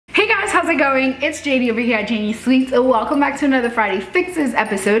guys, how's it going? It's Janie over here at JaniesSweets, and welcome back to another Friday Fixes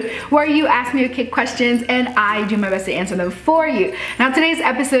episode where you ask me your cake questions and I do my best to answer them for you. Now today's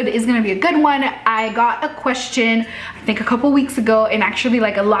episode is going to be a good one. I got a question I think a couple weeks ago, and actually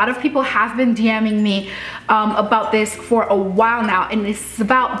like a lot of people have been DMing me about this for a while now, and it's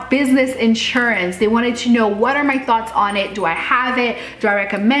about business insurance. They wanted to know, what are my thoughts on it? Do I have it? Do I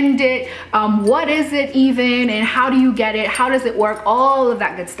recommend it? What is it even, and how do you get it? How does it work? All of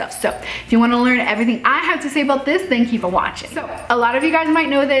that good stuff. So if you want to learn everything I have to say about this, then keep on watching. So a lot of you guys might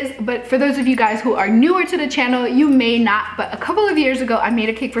know this, but for those of you guys who are newer to the channel, you may not, but a couple of years ago I made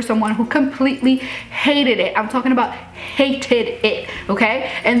a cake for someone who completely hated it. I'm talking about hated it,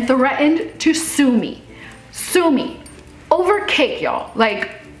 okay? And threatened to sue me over cake, y'all.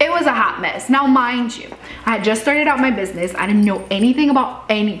 Like, it was a hot mess. Now mind you, I had just started out my business. I didn't know anything about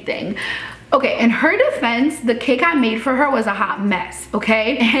anything. Okay, in her defense, the cake I made for her was a hot mess,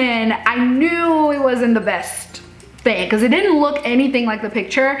 okay? And I knew it wasn't the best thing because it didn't look anything like the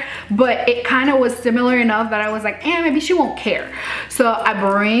picture, but it kind of was similar enough that I was like, maybe she won't care. So I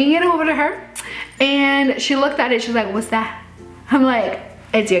bring it over to her and she looked at it. She's like, what's that? I'm like,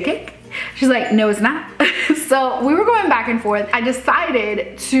 it's your cake. She's like, no, it's not. So we were going back and forth. I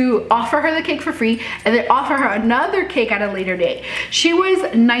decided to offer her the cake for free and then offer her another cake at a later date. She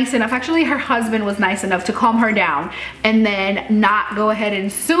was nice enough, actually her husband was nice enough to calm her down and then not go ahead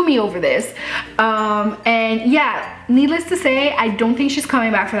and sue me over this. And yeah, needless to say, I don't think she's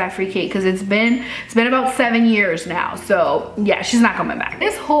coming back for that free cake because it's been about 7 years now. So yeah, she's not coming back.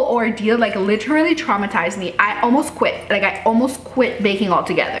 This whole ordeal like literally traumatized me. I almost quit. Like, I almost quit baking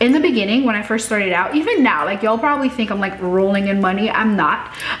altogether. In the beginning, when I first started out, even now, like y'all probably think I'm like rolling in money. I'm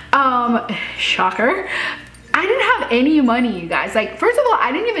not. Shocker. I didn't have any money, you guys. Like, first of all,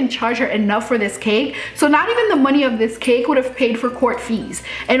 I didn't even charge her enough for this cake. So not even the money of this cake would have paid for court fees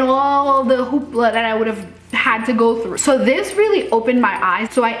and all the hoopla that I would have had to go through. So this really opened my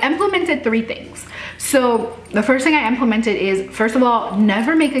eyes. So I implemented 3 things. So the first thing I implemented is, first of all,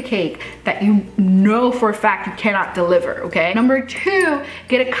 never make a cake that you know for a fact you cannot deliver, okay? Number 2,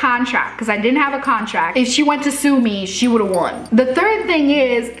 get a contract, because I didn't have a contract. If she went to sue me, she would have won. The third thing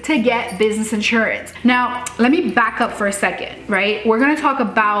is to get business insurance. Now, let me back up for a second, right? We're gonna talk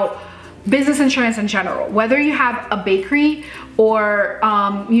about business insurance in general. Whether you have a bakery or,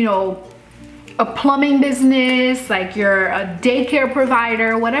 you know, a plumbing business, like you're a daycare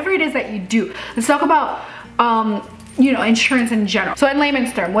provider, whatever it is that you do. Let's talk about, you know, insurance in general. So in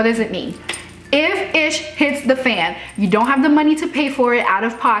layman's term, what does it mean? If ish hits the fan, you don't have the money to pay for it out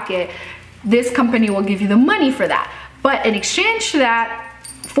of pocket, this company will give you the money for that. But in exchange to that,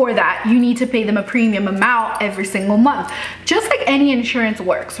 you need to pay them a premium amount every single month. Just like any insurance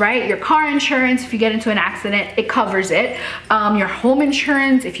works, right? Your car insurance, if you get into an accident, it covers it. Your home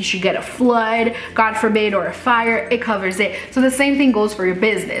insurance, if you should get a flood, God forbid, or a fire, it covers it. So the same thing goes for your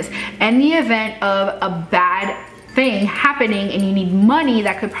business. In the event of a bad thing happening and you need money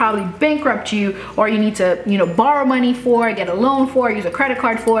that could probably bankrupt you, or you need to, you know, borrow money for, get a loan for, use a credit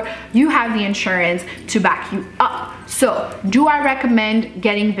card for, you have the insurance to back you up. So do I recommend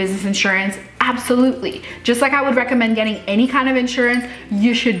getting business insurance? Absolutely. Just like I would recommend getting any kind of insurance,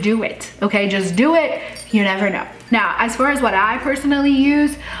 you should do it, okay? Just do it, you never know. Now, as far as what I personally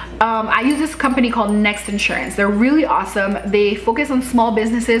use, I use this company called Next Insurance. They're really awesome. They focus on small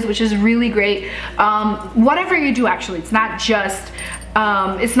businesses, which is really great. Whatever you do, actually, it's not just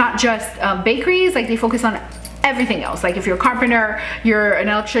bakeries. Like, they focus on everything else. Like, if you're a carpenter, you're an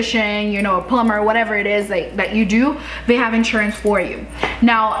electrician, you know, a plumber, whatever it is like that you do, they have insurance for you.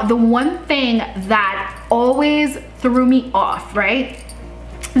 Now, the one thing that always threw me off, right,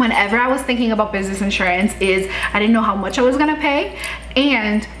 whenever I was thinking about business insurance, is I didn't know how much I was gonna pay,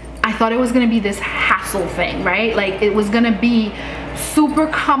 and I thought it was gonna be this hassle thing, right? Like, it was gonna be super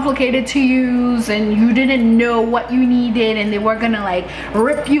complicated to use and you didn't know what you needed, and they were gonna like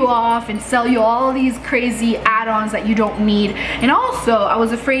rip you off and sell you all these crazy add-ons that you don't need. And also, I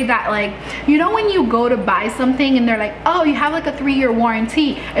was afraid that, like, you know, when you go to buy something and they're like, oh, you have like a 3-year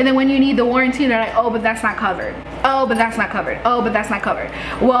warranty, and then when you need the warranty, they're like, oh, but that's not covered. Oh, but that's not covered. Oh, but that's not covered.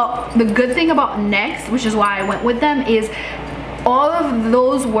 Well, the good thing about Next, which is why I went with them, is all of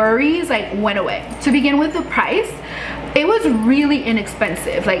those worries like went away. To begin with, the price, it was really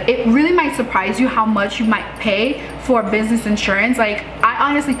inexpensive. Like, it really might surprise you how much you might pay for business insurance. Like, I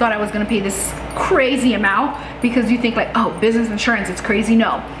honestly thought I was gonna pay this crazy amount, because you think like, oh, business insurance, it's crazy.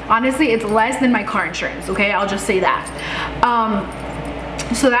 No, honestly, it's less than my car insurance, okay? I'll just say that.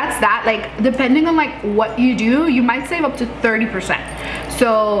 So that's that. Like, depending on like what you do, you might save up to 30%.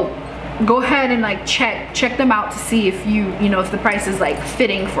 So go ahead and like check them out to see if if the price is like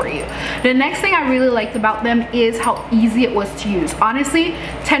fitting for you. The next thing I really liked about them is how easy it was to use. Honestly,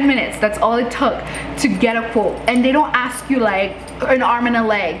 10 minutes, that's all it took to get a quote. And they don't ask you like an arm and a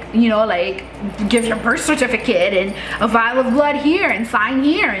leg, like give your birth certificate and a vial of blood here and sign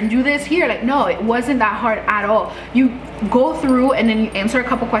here and do this here. Like, no, it wasn't that hard at all. You go through and then you answer a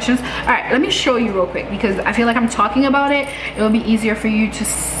couple questions. All right, let me show you real quick because I feel like I'm talking about it. It will be easier for you to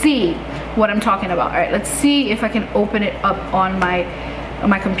see what I'm talking about. All right, let's see if I can open it up on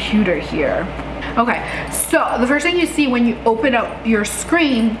my computer here. Okay, so the first thing you see when you open up your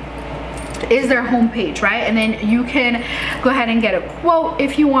screen is their homepage, right? And then you can go ahead and get a quote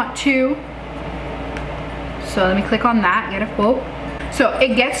if you want to. So let me click on that, get a quote. So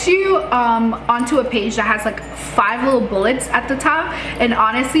it gets you onto a page that has like 5 little bullets at the top, and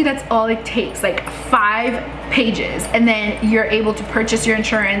honestly that's all it takes, like 5 pages, and then you're able to purchase your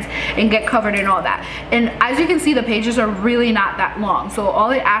insurance and get covered and all that. And as you can see, the pages are really not that long. So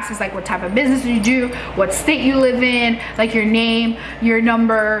all it asks is like what type of business you do, what state you live in, like your name, your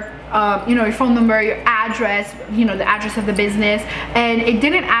number, your phone number, your address, the address of the business. And it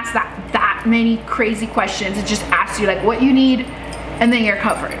didn't ask that many crazy questions. It just asks you like what you need, and then you're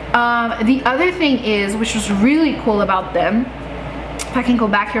covered. The other thing is, which was really cool about them, if I can go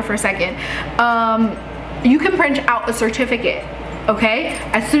back here for a second, you can print out a certificate. Okay,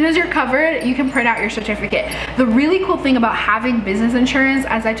 as soon as you're covered, you can print out your certificate. The really cool thing about having business insurance,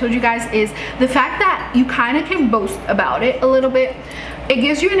 as I told you guys, is the fact that you kind of can boast about it a little bit. It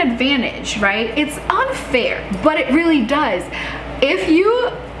gives you an advantage, right? It's unfair, but it really does. If you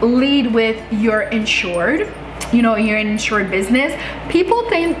lead with you're insured, you're an insured business, people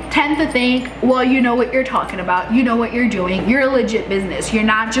tend to think, well, you know what you're talking about, you know what you're doing, you're a legit business, you're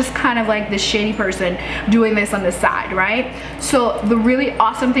not just kind of like this shady person doing this on the side, right? So the really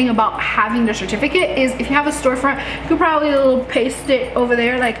awesome thing about having the certificate is if you have a storefront, you could probably paste it over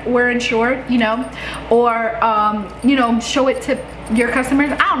there like we're insured, or show it to your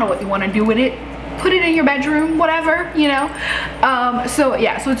customers. I don't know what you want to do with it, put it in your bedroom, whatever, so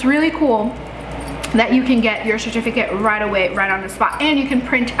yeah, so it's really cool that you can get your certificate right away, right on the spot, and you can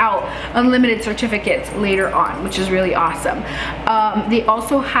print out unlimited certificates later on, which is really awesome. They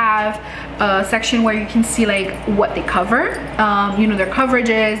also have a section where you can see like what they cover, their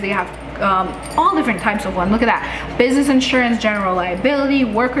coverages. They have all different types of one. Look at that: business insurance, general liability,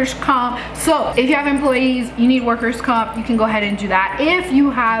 workers comp. So if you have employees, you need workers comp, you can go ahead and do that. If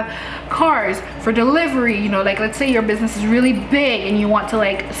you have cars for delivery, like let's say your business is really big and you want to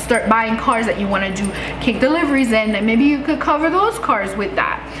like start buying cars that you want to do cake deliveries in, then maybe you could cover those cars with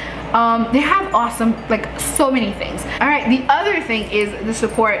that. They have awesome, like so many things. All right, the other thing is the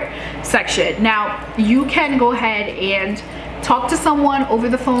support section. Now you can go ahead and talk to someone over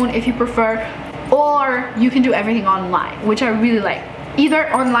the phone if you prefer, or you can do everything online, which I really like.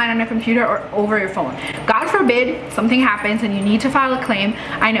 Either online on a computer or over your phone. God forbid something happens and you need to file a claim.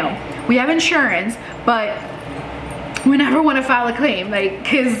 I know we have insurance, but we never want to file a claim, like,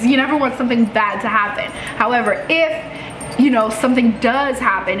 because you never want something bad to happen. However, if something does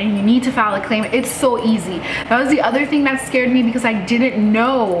happen and you need to file a claim, it's so easy. That was the other thing that scared me, because I didn't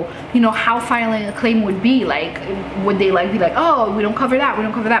know how filing a claim would be. Like, would they be like, oh, we don't cover that, we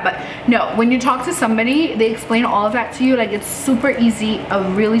don't cover that? But no, when you talk to somebody, they explain all of that to you. Like, it's super easy, a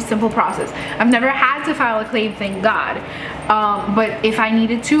really simple process. I've never had to file a claim, thank God, but if I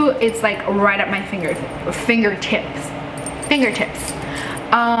needed to, it's like right at my fingertips.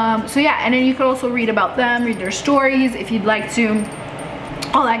 So yeah, and then you could also read about them, read their stories if you'd like to,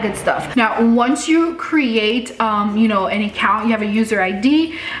 all that good stuff. Now once you create an account, you have a user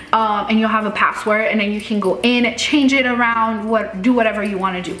ID, and you'll have a password, and then you can go in, change it around, do whatever you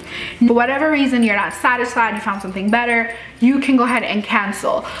want to do. For whatever reason you're not satisfied, you found something better, you can go ahead and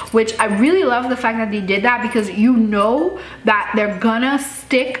cancel, which I really love the fact that they did that, because that they're gonna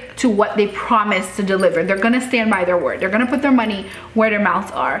stick to what they promised to deliver. They're gonna stand by their word. They're gonna put their money where their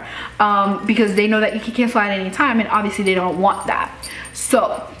mouths are, because they know that you can cancel at any time, and obviously they don't want that.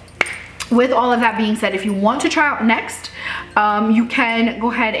 So with all of that being said, if you want to try out Next, you can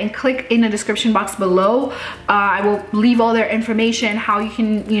go ahead and click in the description box below. I will leave all their information, how you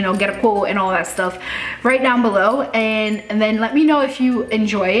can get a quote and all that stuff right down below, and then let me know if you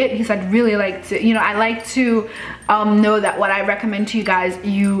enjoy it, because I'd really like to, I like to know that what I recommend to you guys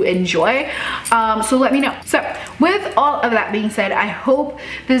you enjoy. So let me know. So with all of that being said, I hope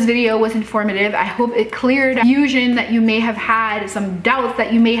this video was informative. I hope it cleared confusion that you may have had, some doubts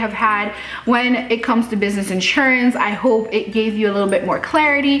that you may have had when it comes to business insurance. I hope it gave you a little bit more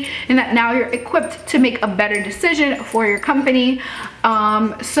clarity and that now you're equipped to make a better decision for your company.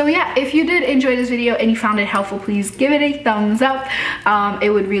 So yeah, if you did enjoy this video and you found it helpful, please give it a thumbs up. It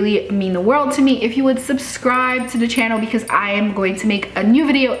would really mean the world to me if you would subscribe to the channel, because I am going to make a new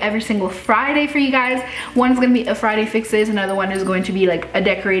video every single Friday for you guys. One is going to be a Friday fixes, another one is going to be like a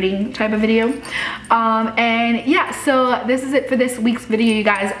decorating type of video. And yeah, so this is it for this week's video, you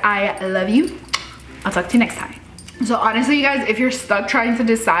guys. I love you. I'll talk to you next time. So honestly, you guys, if you're stuck trying to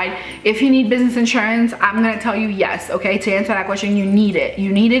decide if you need business insurance, I'm gonna tell you yes, okay? To answer that question, you need it.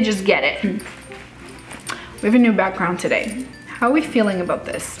 You need it, just get it. We have a new background today. How are we feeling about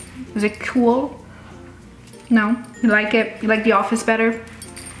this? Is it cool? No? You like it? You like The Office better?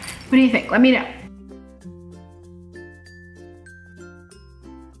 What do you think? Let me know.